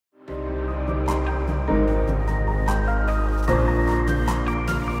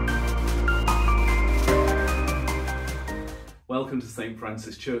Welcome to St.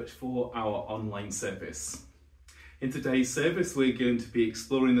 Francis Church for our online service. In today's service, we're going to be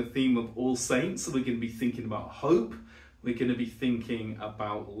exploring the theme of All Saints. So we're going to be thinking about hope. We're going to be thinking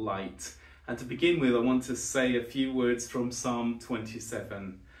about light. And to begin with, I want to say a few words from Psalm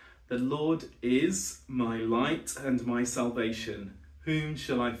 27. The Lord is my light and my salvation. Whom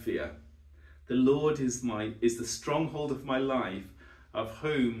shall I fear? The Lord is the stronghold of my life. Of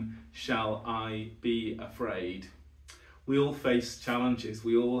whom shall I be afraid? We all face challenges.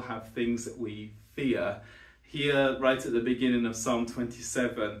 We all have things that we fear. Here, right at the beginning of Psalm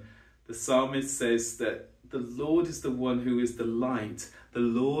 27, the psalmist says that the Lord is the one who is the light. The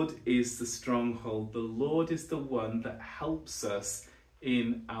Lord is the stronghold. The Lord is the one that helps us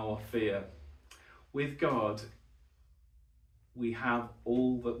in our fear. With God, we have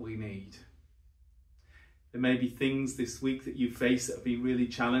all that we need. There may be things this week that you face that have been really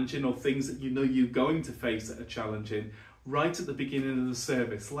challenging, or things that you know you're going to face that are challenging. Right at the beginning of the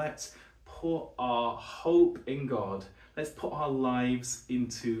service, let's put our hope in God. Let's put our lives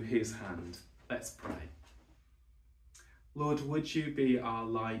into His hand. Let's pray. Lord, would you be our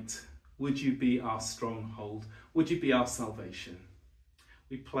light? Would you be our stronghold? Would you be our salvation?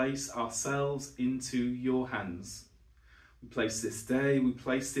 We place ourselves into your hands. We place this day, we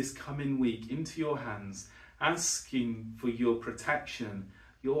place this coming week into your hands, asking for your protection,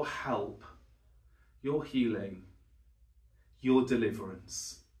 your help, your healing, your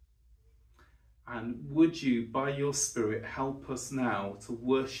deliverance. And would you, by your Spirit, help us now to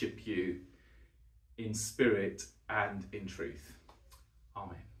worship you in spirit and in truth.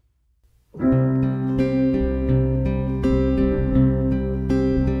 Amen.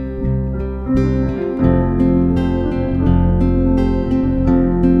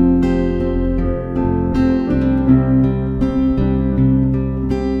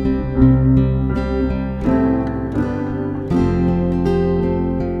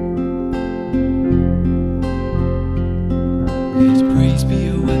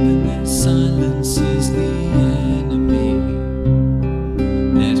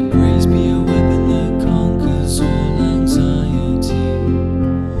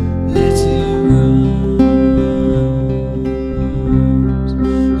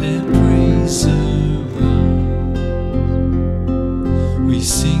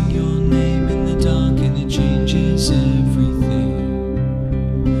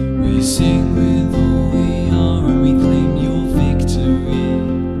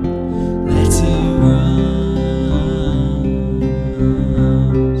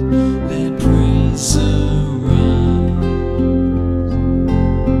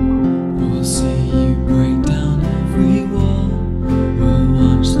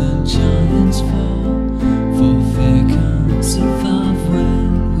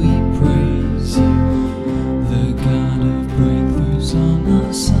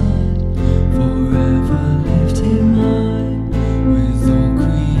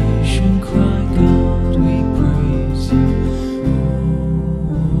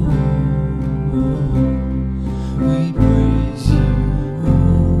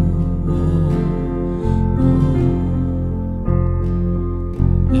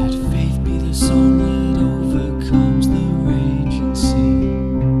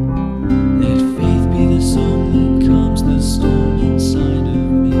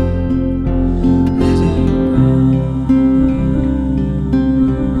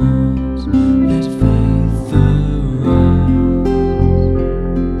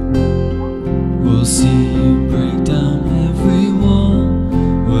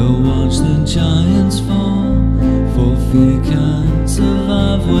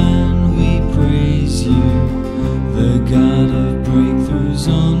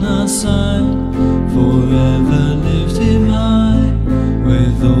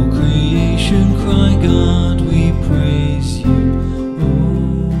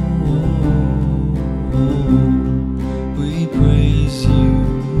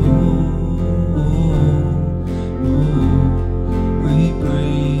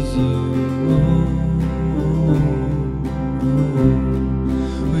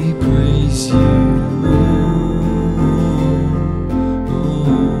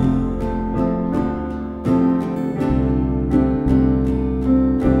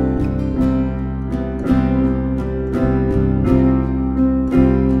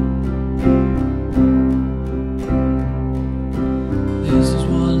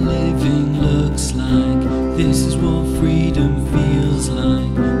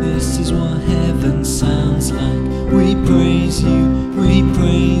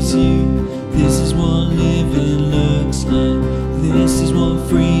 This is what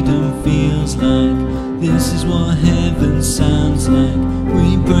freedom feels like. This is what heaven sounds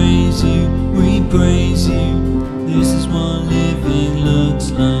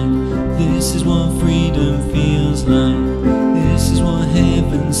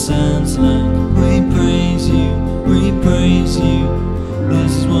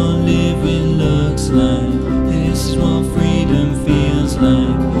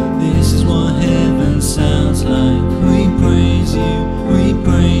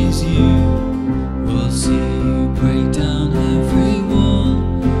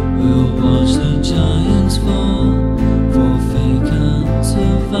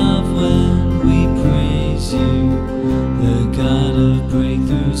love when we praise you, the God of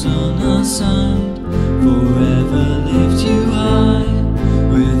breakthroughs on our side, forever lift you high,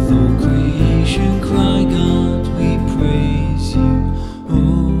 with all creation cry, God, we praise you.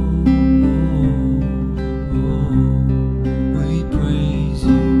 Oh, oh, oh, we praise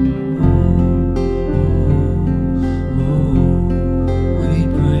you. Oh, oh, we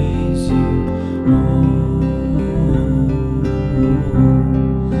praise you. Oh,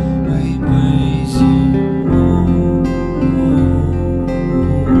 we praise you.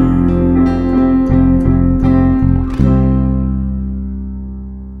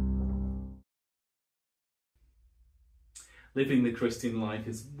 Living the Christian life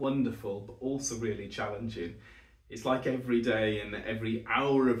is wonderful, but also really challenging. It's like every day and every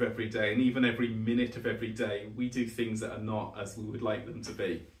hour of every day and even every minute of every day, we do things that are not as we would like them to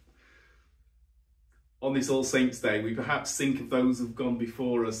be. On this All Saints Day, we perhaps think of those who've gone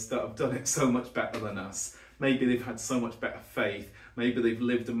before us that have done it so much better than us. Maybe they've had so much better faith. Maybe they've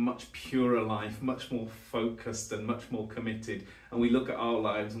lived a much purer life, much more focused and much more committed. And we look at our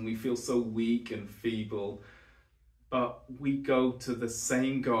lives and we feel so weak and feeble. But we go to the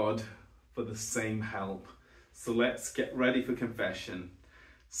same God for the same help. So let's get ready for confession.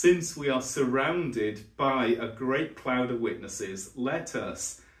 Since we are surrounded by a great cloud of witnesses, let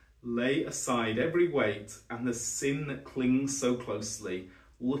us lay aside every weight and the sin that clings so closely,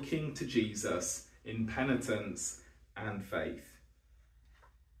 looking to Jesus in penitence and faith.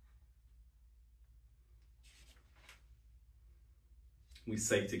 We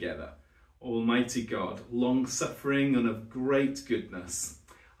say together, Almighty God, long-suffering and of great goodness,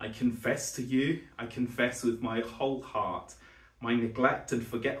 I confess to you, I confess with my whole heart, my neglect and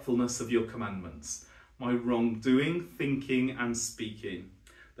forgetfulness of your commandments, my wrongdoing, thinking and speaking,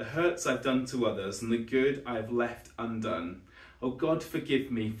 the hurts I've done to others and the good I have left undone. O God, forgive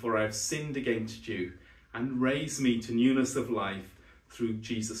me, for I have sinned against you, and raise me to newness of life through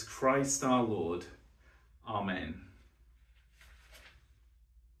Jesus Christ our Lord. Amen.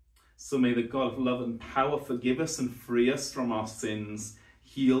 So may the God of love and power forgive us and free us from our sins,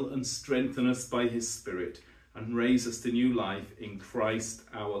 heal and strengthen us by his Spirit, and raise us to new life in Christ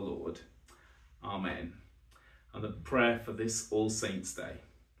our Lord. Amen. And the prayer for this All Saints' Day.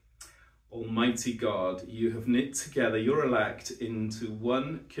 Almighty God, you have knit together your elect into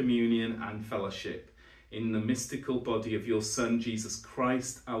one communion and fellowship in the mystical body of your Son, Jesus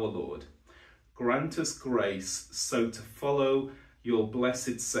Christ our Lord. Grant us grace so to follow your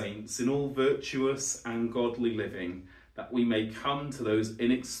blessed saints in all virtuous and godly living, that we may come to those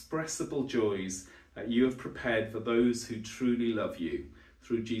inexpressible joys that you have prepared for those who truly love you.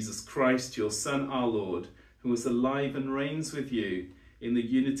 Through Jesus Christ, your Son, our Lord, who is alive and reigns with you in the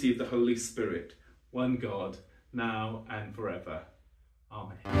unity of the Holy Spirit, one God, now and forever.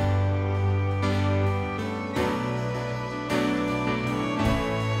 Amen.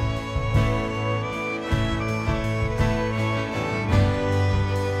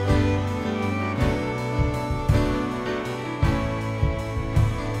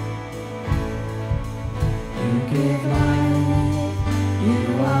 Give life, you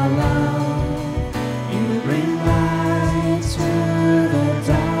are love, you bring light to the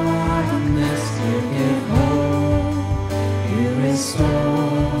darkness, you give hope, you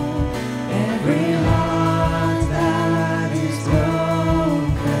restore every heart that is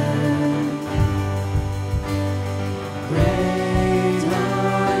broken. Great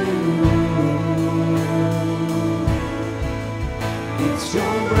are you, it's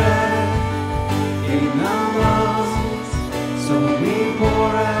your breath in our lungs, so we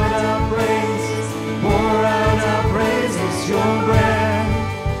pour out our praise, pour out our praise. It's your breath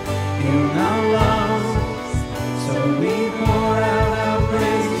in our lungs, so we pour out our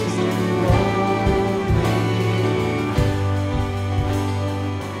praise to you only.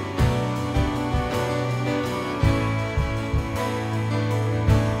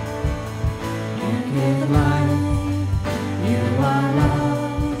 You give life, you are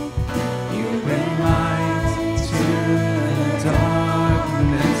love,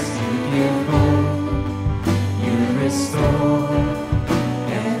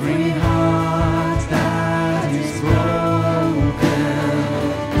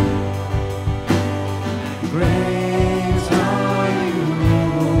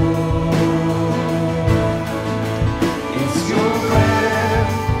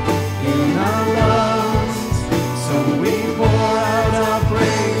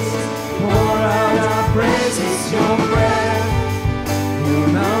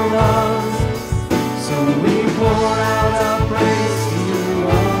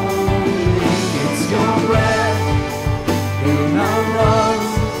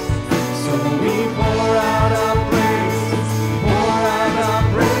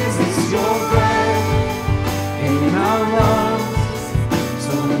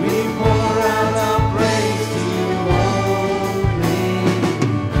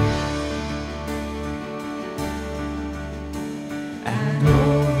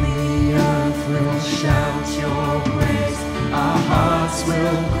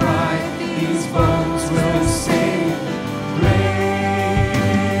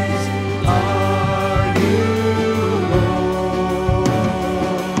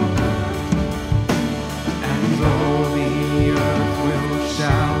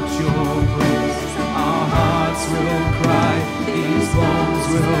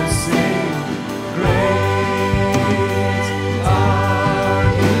 will sing, great are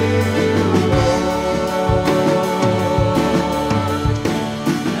you, Lord.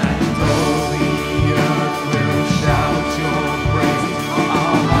 And all the earth will shout your praise.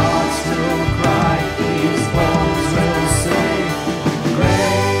 Our hearts will cry, these bones will sing,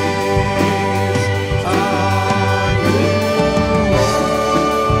 great are you, Lord.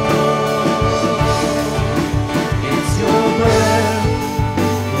 It's your breath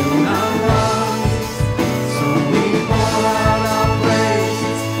in our lungs, so we pour out our praise.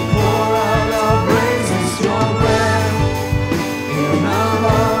 Pour out our praise. It's your breath in our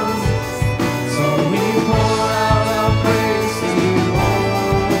lungs, so we pour out our praise to you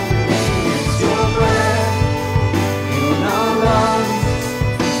only. It's your breath in our lungs,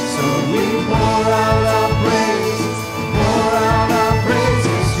 so we pour out our praise. Pour out our praise.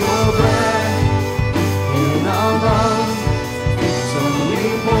 It's your breath in our lungs, so we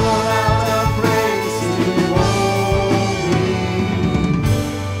pour out our praise to you only.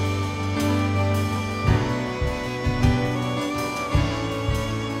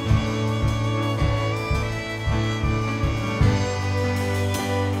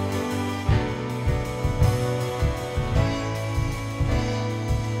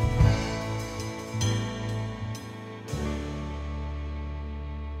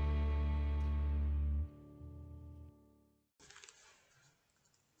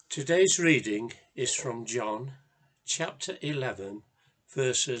 Today's reading is from John chapter 11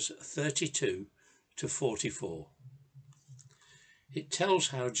 verses 32 to 44. It tells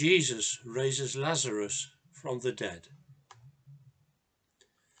how Jesus raises Lazarus from the dead.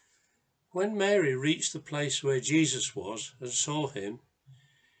 When Mary reached the place where Jesus was and saw him,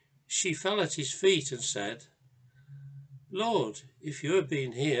 she fell at his feet and said, "Lord, if you had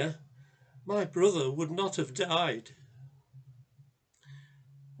been here, my brother would not have died."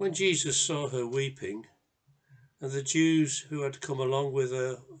 When Jesus saw her weeping, and the Jews who had come along with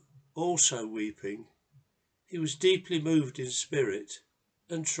her also weeping, he was deeply moved in spirit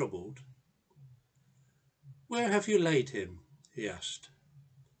and troubled. "Where have you laid him?" he asked.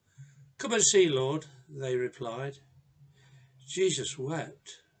 "Come and see, Lord," they replied. Jesus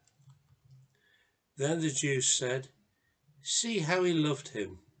wept. Then the Jews said, "See how he loved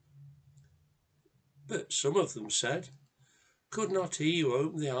him." But some of them said, "Could not he who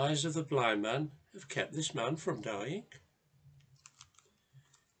opened the eyes of the blind man have kept this man from dying?"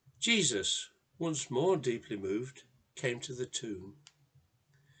 Jesus, once more deeply moved, came to the tomb.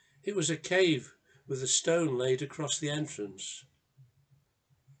 It was a cave with a stone laid across the entrance.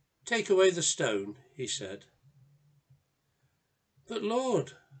 "Take away the stone," he said. "But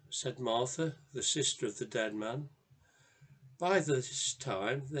Lord," said Martha, the sister of the dead man, "by this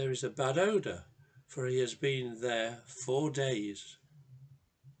time there is a bad odour, for he has been there 4 days."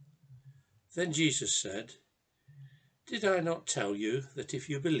 Then Jesus said, "Did I not tell you that if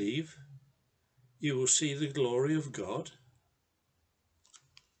you believe, you will see the glory of God?"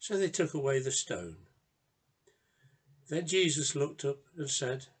 So they took away the stone. Then Jesus looked up and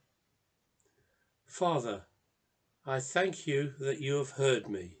said, "Father, I thank you that you have heard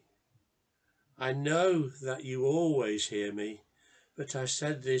me. I know that you always hear me, but I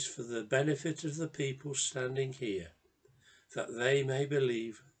said this for the benefit of the people standing here, that they may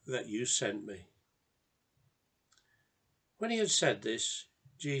believe that you sent me." When he had said this,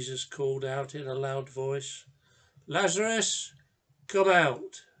 Jesus called out in a loud voice, "Lazarus, come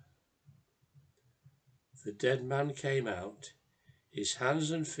out." The dead man came out, his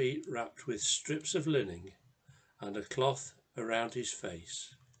hands and feet wrapped with strips of linen and a cloth around his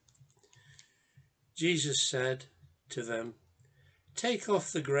face. Jesus said to them, "Take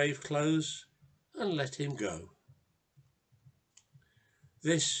off the grave clothes and let him go."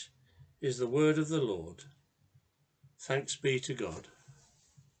 This is the word of the Lord. Thanks be to God.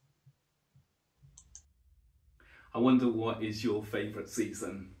 I wonder, what is your favourite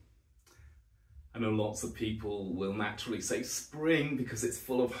season? I know lots of people will naturally say spring because it's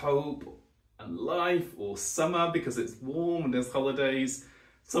full of hope and life, or summer because it's warm and there's holidays.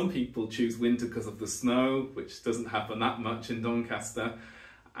 Some people choose winter because of the snow, which doesn't happen that much in Doncaster.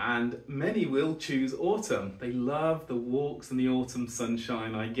 And many will choose autumn. They love the walks in the autumn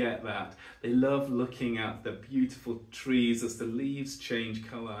sunshine, I get that. They love looking at the beautiful trees as the leaves change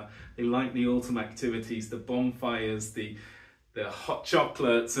colour. They like the autumn activities, the bonfires, the hot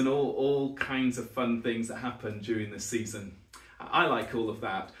chocolates and all kinds of fun things that happen during the season. I like all of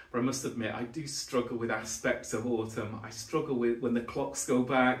that, but I must admit I do struggle with aspects of autumn. I struggle with when the clocks go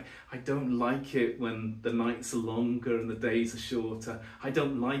back. I don't like it when the nights are longer and the days are shorter. I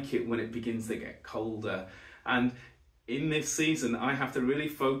don't like it when it begins to get colder. And in this season, I have to really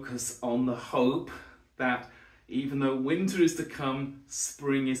focus on the hope that even though winter is to come,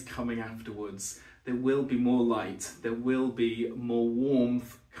 spring is coming afterwards. There will be more light, there will be more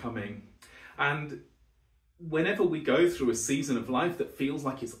warmth coming. And whenever we go through a season of life that feels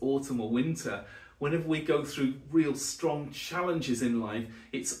like it's autumn or winter, whenever we go through real strong challenges in life,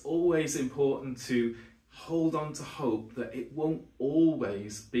 it's always important to hold on to hope that it won't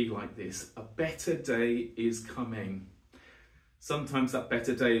always be like this. A better day is coming. Sometimes that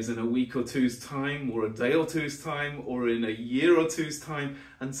better day is in a week or two's time, or a day or two's time, or in a year or two's time,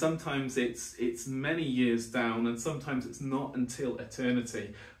 and sometimes it's many years down, and sometimes it's not until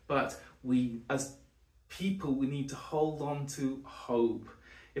eternity. But we, as people, we need to hold on to hope.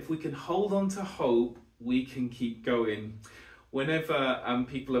 If we can hold on to hope, we can keep going. Whenever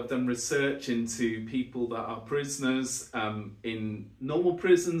people have done research into people that are prisoners in normal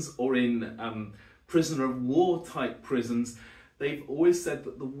prisons or in prisoner of war type prisons, they've always said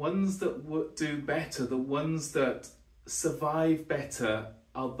that the ones that do better, the ones that survive better,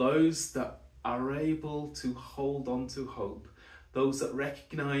 are those that are able to hold on to hope. Those that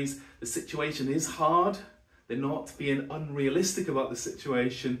recognise the situation is hard, they're not being unrealistic about the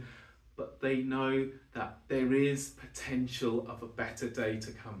situation, but they know that there is potential of a better day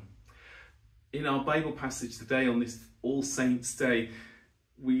to come. In our Bible passage today, on this All Saints' Day,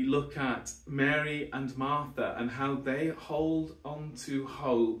 we look at Mary and Martha and how they hold on to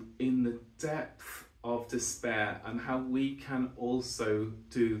hope in the depth of despair, and how we can also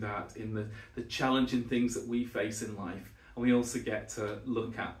do that in the challenging things that we face in life. And we also get to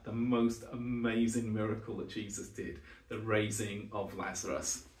look at the most amazing miracle that Jesus did, the raising of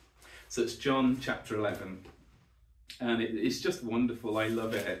Lazarus. So it's John chapter 11, and it's just wonderful. I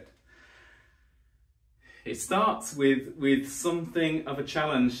love it. It starts with something of a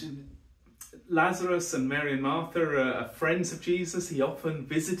challenge. Lazarus and Mary and Martha are friends of Jesus. He often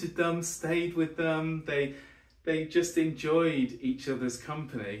visited them, stayed with them. They just enjoyed each other's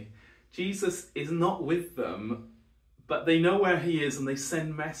company. Jesus is not with them, but they know where he is, and they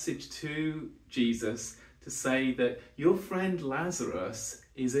send message to Jesus to say that your friend Lazarus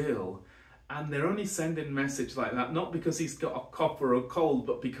is ill. And they're only sending message like that, not because he's got a cough or a cold,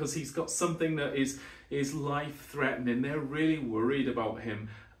 but because he's got something that is life-threatening. They're really worried about him,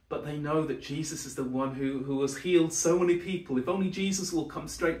 but they know that Jesus is the one who has healed so many people. If only Jesus will come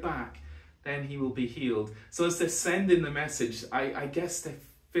straight back, then he will be healed. So as they're sending the message, I guess they're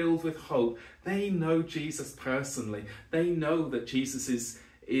filled with hope. They know Jesus personally. They know that Jesus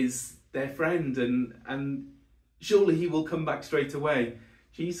is their friend, and surely he will come back straight away.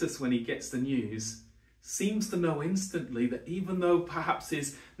 Jesus, when he gets the news, seems to know instantly that even though perhaps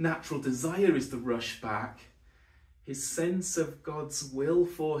his natural desire is to rush back, his sense of God's will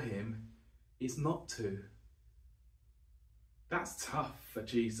for him is not to. That's tough for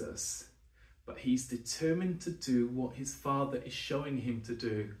Jesus, but he's determined to do what his Father is showing him to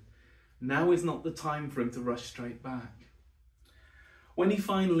do. Now is not the time for him to rush straight back. When he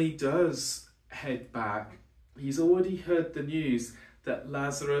finally does head back, he's already heard the news that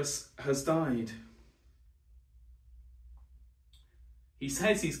Lazarus has died. He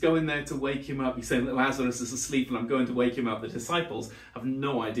says he's going there to wake him up. He's saying that Lazarus is asleep and I'm going to wake him up. The disciples have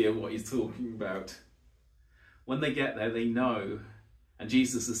no idea what he's talking about. When they get there, they know. And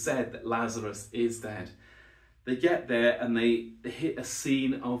Jesus has said that Lazarus is dead. They get there and they hit a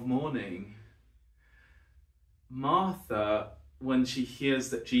scene of mourning. Martha, when she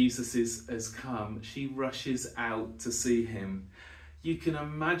hears that Jesus has come, she rushes out to see him. You can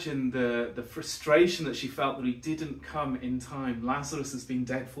imagine the frustration that she felt that he didn't come in time. Lazarus has been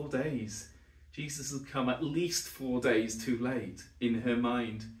dead 4 days. Jesus has come at least 4 days too late in her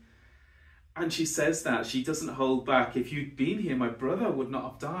mind. And she says that. She doesn't hold back. If you'd been here, my brother would not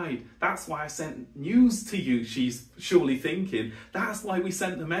have died. That's why I sent news to you, she's surely thinking. That's why we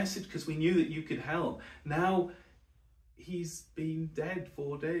sent the message, because we knew that you could help. Now he's been dead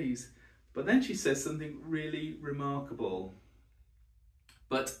 4 days. But then she says something really remarkable.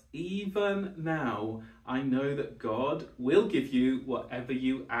 But even now, I know that God will give you whatever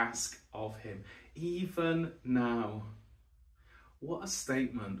you ask of him. Even now. What a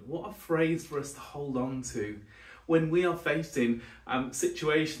statement. What a phrase for us to hold on to when we are facing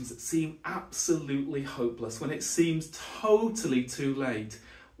situations that seem absolutely hopeless, when it seems totally too late.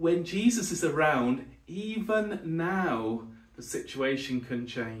 When Jesus is around, even now, the situation can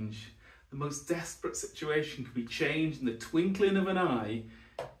change. The most desperate situation can be changed in the twinkling of an eye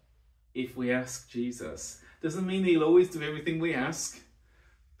if we ask Jesus. Doesn't mean he'll always do everything we ask,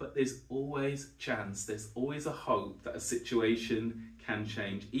 but there's always chance, there's always a hope that a situation can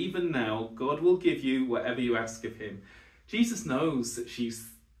change. Even now, God will give you whatever you ask of him. Jesus knows that she's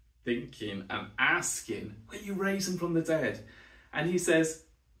thinking and asking, will you raise him from the dead? And he says,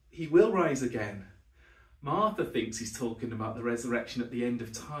 he will rise again. Martha thinks he's talking about the resurrection at the end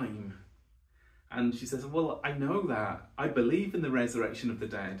of time. And she says, well, I know that. I believe in the resurrection of the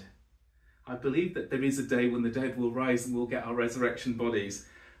dead. I believe that there is a day when the dead will rise and we'll get our resurrection bodies.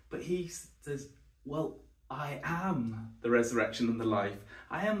 But he says, well, I am the resurrection and the life.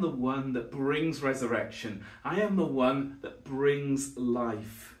 I am the one that brings resurrection. I am the one that brings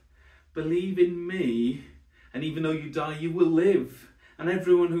life. Believe in me, and even though you die, you will live. And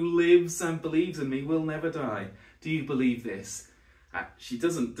everyone who lives and believes in me will never die. Do you believe this? She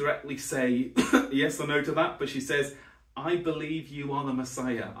doesn't directly say yes or no to that, but she says, I believe you are the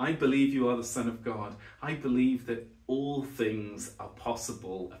Messiah. I believe you are the Son of God. I believe that all things are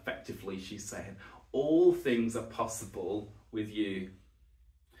possible, effectively, she's saying. All things are possible with you.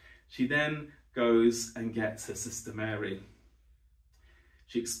 She then goes and gets her sister Mary.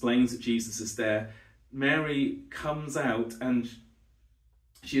 She explains that Jesus is there. Mary comes out and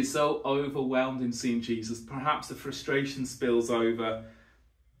she is so overwhelmed in seeing Jesus. Perhaps the frustration spills over.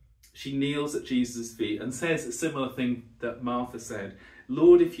 She kneels at Jesus' feet and says a similar thing that Martha said.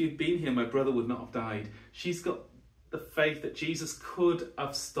 Lord, if you'd been here, my brother would not have died. She's got the faith that Jesus could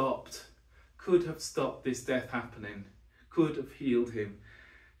have stopped this death happening, could have healed him.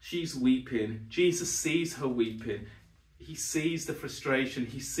 She's weeping. Jesus sees her weeping. He sees the frustration,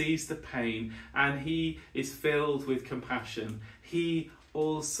 he sees the pain, and he is filled with compassion. He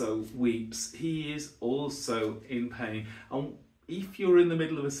also weeps. He is also in pain. And if you're in the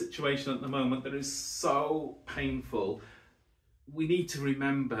middle of a situation at the moment that is so painful, we need to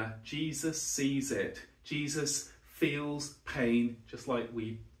remember Jesus sees it. Jesus feels pain just like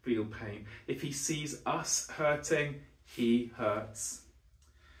we feel pain. If he sees us hurting, he hurts.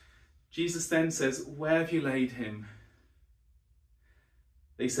 Jesus then says, where have you laid him?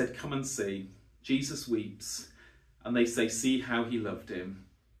 They said, come and see. Jesus weeps. And they say, see how he loved him.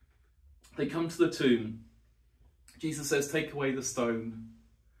 They come to the tomb. Jesus says, take away the stone.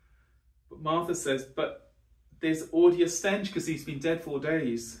 But Martha says, but there's already a stench because he's been dead 4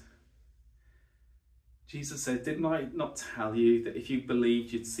 days. Jesus said, didn't I not tell you that if you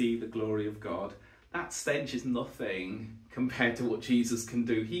believed you'd see the glory of God? That stench is nothing compared to what Jesus can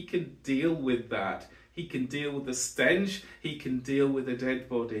do. He can deal with that. He can deal with the stench. He can deal with a dead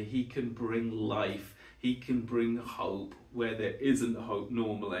body. He can bring life. He can bring hope where there isn't hope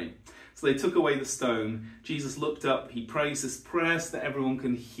normally. So they took away the stone. Jesus looked up. He prays this prayer so that everyone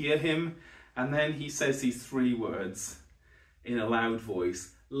can hear him. And then he says these 3 words in a loud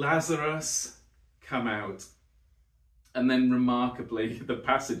voice. Lazarus, come out. And then remarkably, the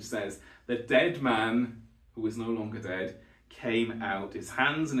passage says, the dead man, who is no longer dead, came out. His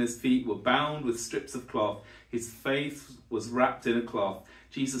hands and his feet were bound with strips of cloth. His face was wrapped in a cloth.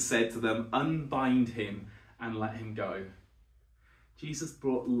 Jesus said to them, unbind him and let him go. Jesus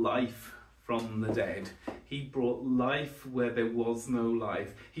brought life from the dead. He brought life where there was no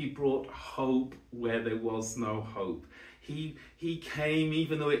life. He brought hope where there was no hope. He came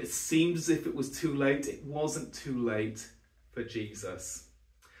even though it seemed as if it was too late. It wasn't too late for Jesus.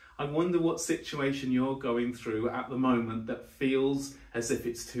 I wonder what situation you're going through at the moment that feels as if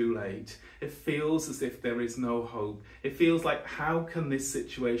it's too late. It feels as if there is no hope. It feels like, how can this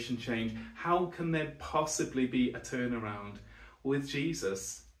situation change? How can there possibly be a turnaround? With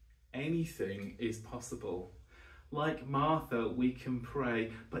Jesus, anything is possible. Like Martha, we can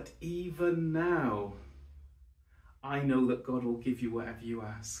pray, but even now, I know that God will give you whatever you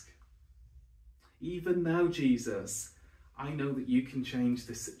ask. Even now, Jesus, I know that you can change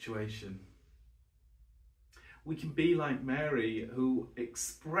this situation. We can be like Mary, who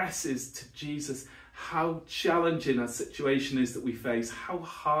expresses to Jesus how challenging our situation is that we face, how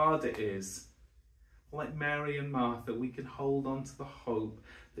hard it is. Like Mary and Martha, we can hold on to the hope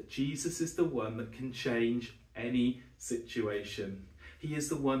that Jesus is the one that can change any situation. He is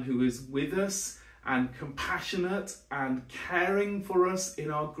the one who is with us and compassionate and caring for us in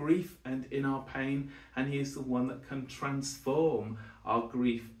our grief and in our pain. And he is the one that can transform our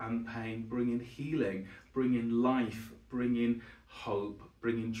grief and pain, bringing healing, bringing life, bringing hope,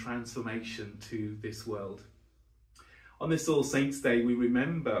 bringing transformation to this world. On this All Saints' Day, we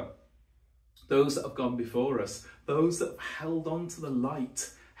remember those that have gone before us, those that have held on to the light,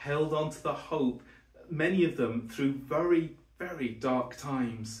 held on to the hope, many of them through very, very dark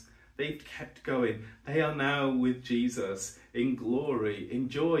times. They've kept going. They are now with Jesus in glory, in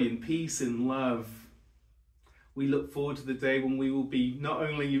joy, in peace, in love. We look forward to the day when we will be not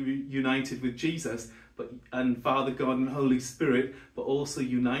only united with Jesus, but and Father God and Holy Spirit, but also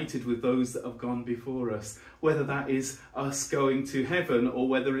united with those that have gone before us. Whether that is us going to heaven or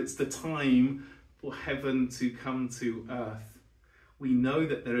whether it's the time for heaven to come to earth. We know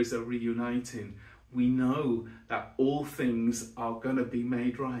that there is a reuniting. We know that all things are going to be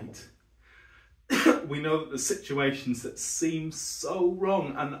made right. We know that the situations that seem so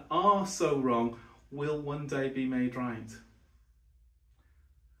wrong and are so wrong will one day be made right.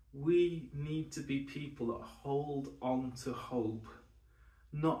 We need to be people that hold on to hope,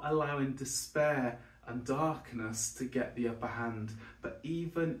 not allowing despair and darkness to get the upper hand, but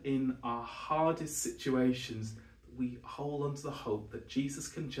even in our hardest situations, we hold on to the hope that Jesus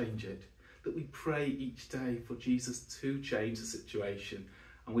can change it, that we pray each day for Jesus to change the situation,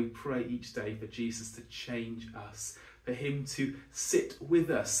 and we pray each day for Jesus to change us, for him to sit with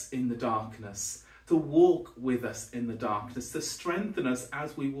us in the darkness, to walk with us in the darkness, to strengthen us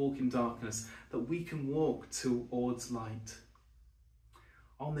as we walk in darkness, that we can walk towards light.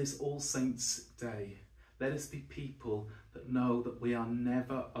 On this All Saints' Day, let us be people that know that we are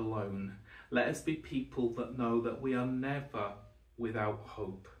never alone. Let us be people that know that we are never without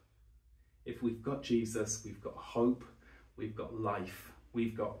hope. If we've got Jesus, we've got hope, we've got life,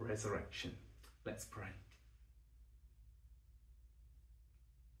 we've got resurrection. Let's pray.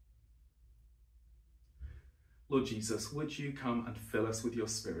 Lord Jesus, would you come and fill us with your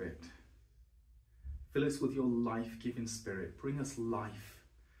Spirit? Fill us with your life-giving Spirit. Bring us life.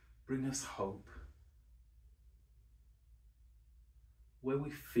 Bring us hope. Where we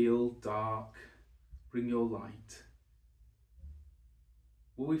feel dark, bring your light.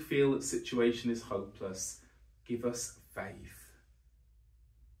 Where we feel that situation is hopeless, give us faith.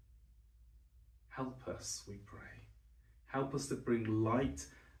 Help us, we pray. Help us to bring light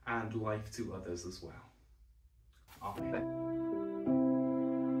and life to others as well. Amen.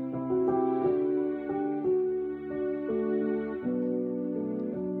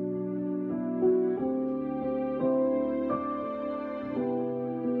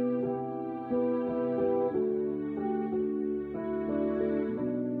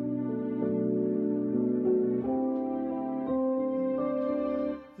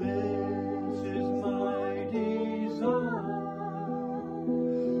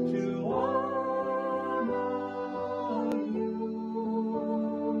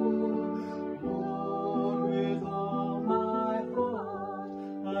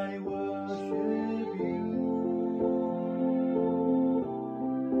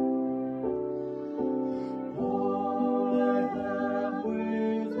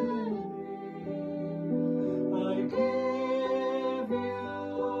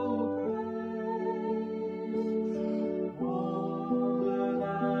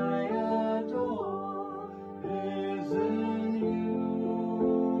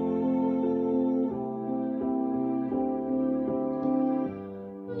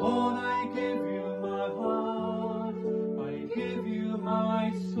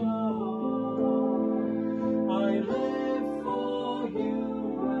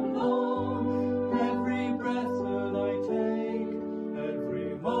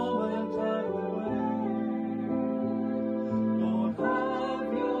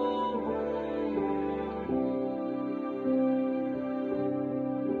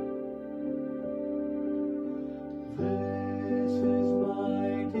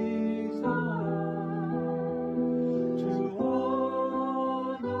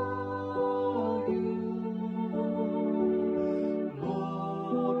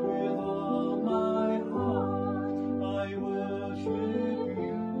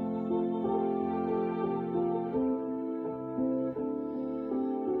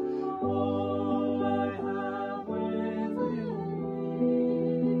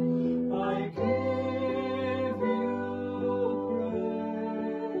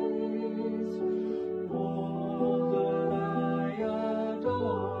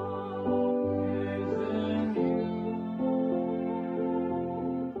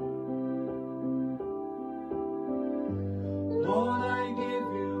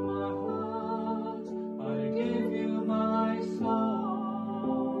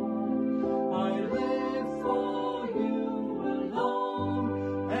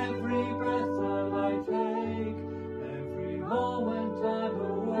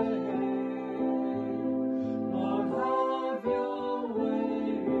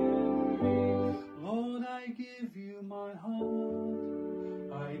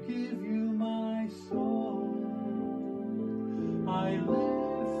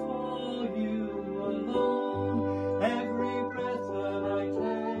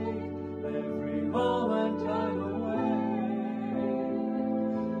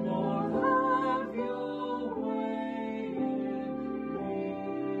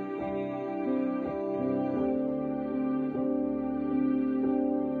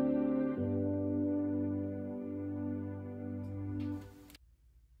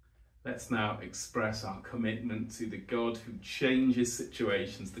 let's now express our commitment to the God who changes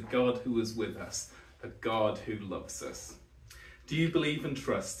situations, the God who is with us, the God who loves us. Do you believe and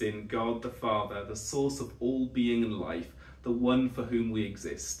trust in God the Father, the source of all being and life, the one for whom we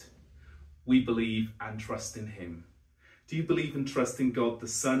exist? We believe and trust in him. Do you believe and trust in God the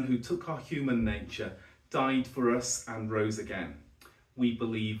Son, who took our human nature, died for us and rose again? We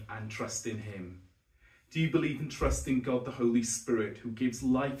believe and trust in him. Do you believe and trust in God the Holy Spirit, who gives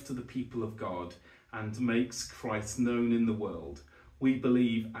life to the people of God and makes Christ known in the world? We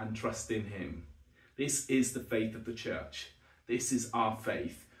believe and trust in him. This is the faith of the Church. This is our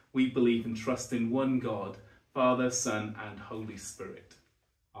faith. We believe and trust in one God, Father, Son and Holy Spirit.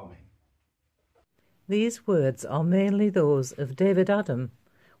 Amen. These words are mainly those of David Adam,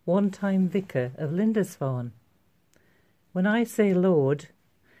 one-time vicar of Lindisfarne. When I say, Lord,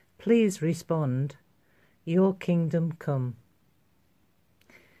 please respond, your kingdom come.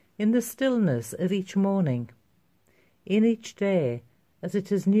 In the stillness of each morning, in each day as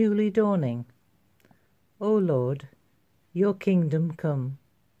it is newly dawning, O Lord, your kingdom come.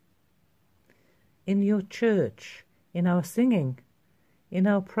 In your church, in our singing, in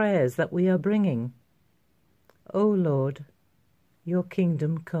our prayers that we are bringing, O Lord, your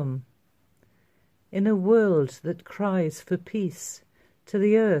kingdom come. In a world that cries for peace, to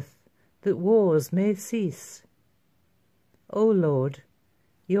the earth that wars may cease, O Lord,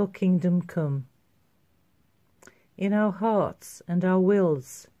 your kingdom come. In our hearts and our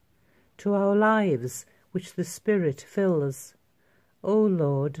wills, to our lives which the Spirit fills, O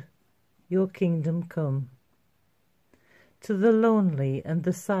Lord, your kingdom come. To the lonely and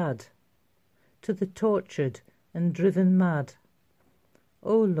the sad, to the tortured and driven mad,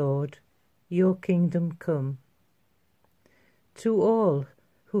 O Lord, your kingdom come. To all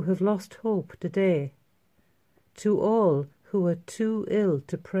who have lost hope today, to all who are too ill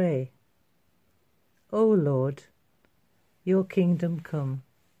to pray, O Lord, your kingdom come.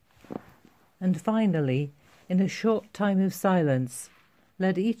 And finally, in a short time of silence,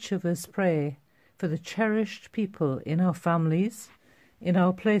 let each of us pray for the cherished people in our families, in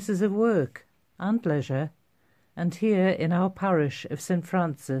our places of work and leisure, and here in our parish of St.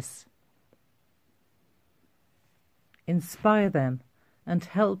 Francis. Inspire them and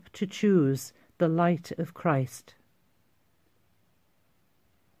help to choose the light of Christ.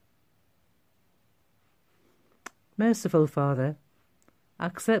 Merciful Father,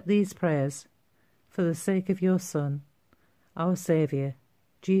 accept these prayers for the sake of your Son, our Saviour,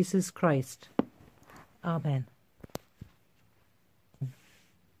 Jesus Christ. Amen.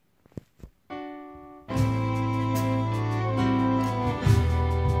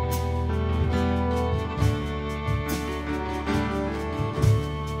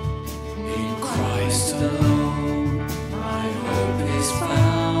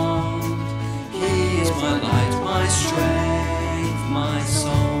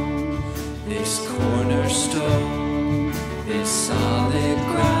 Cornerstone, this solid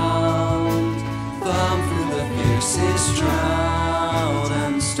ground, firm through the fiercest drought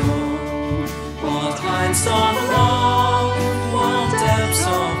and storm. What heights of love, what depths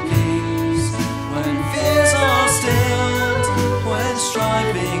of peace, when fears are stilled, when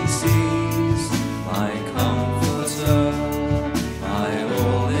striving cease, my comforter, my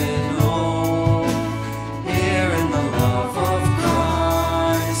all in all, here in the love of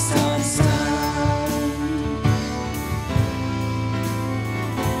Christ I stand.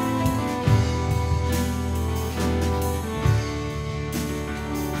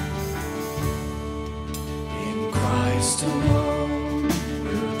 Alone,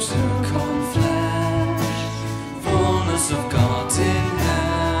 who took on flesh, fullness of God's in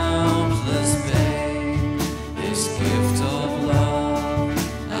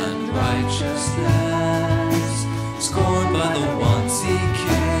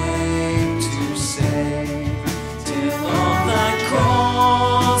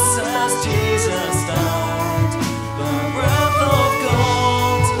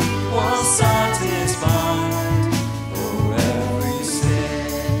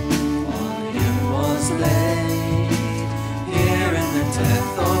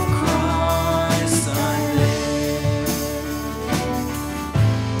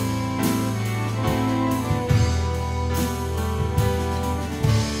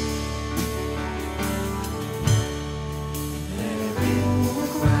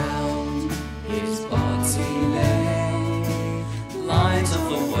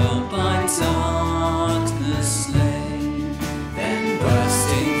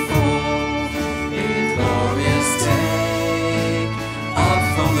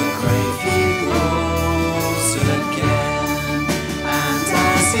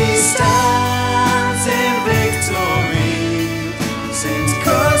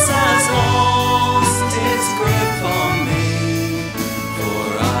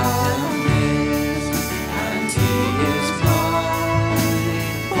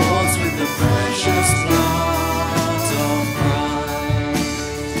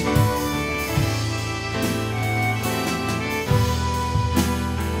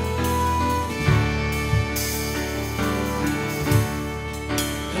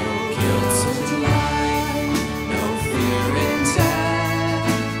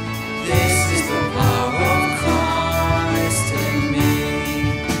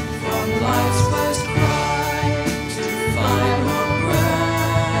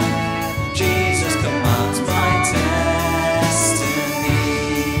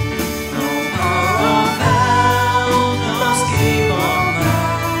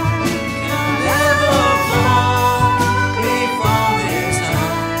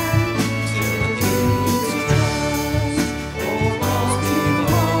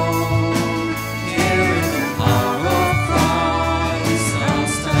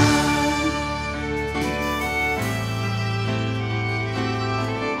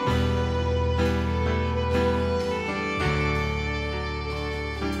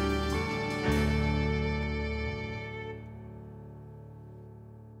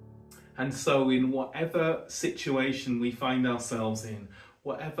And so in whatever situation we find ourselves in,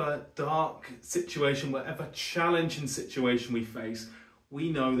 whatever dark situation, whatever challenging situation we face,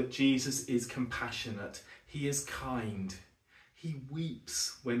 we know that Jesus is compassionate. He is kind. He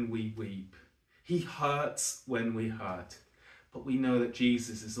weeps when we weep. He hurts when we hurt. But we know that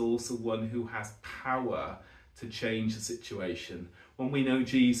Jesus is also one who has power to change the situation. When we know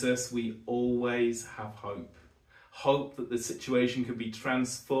Jesus, we always have hope. Hope that the situation can be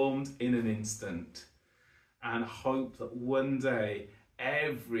transformed in an instant. And hope that one day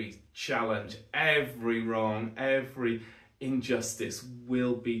every challenge, every wrong, every injustice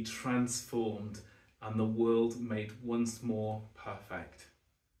will be transformed and the world made once more perfect.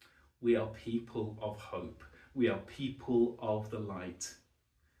 We are people of hope. We are people of the light.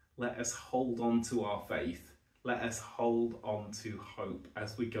 Let us hold on to our faith. Let us hold on to hope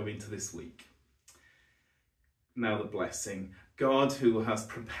as we go into this week. Now the blessing. God, who has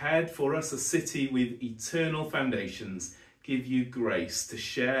prepared for us a city with eternal foundations, give you grace to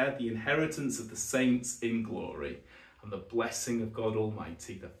share the inheritance of the saints in glory. And the blessing of God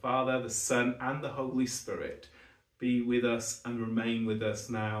Almighty, the Father, the Son, and the Holy Spirit be with us and remain with us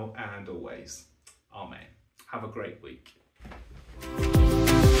now and always. Amen. Have a great week.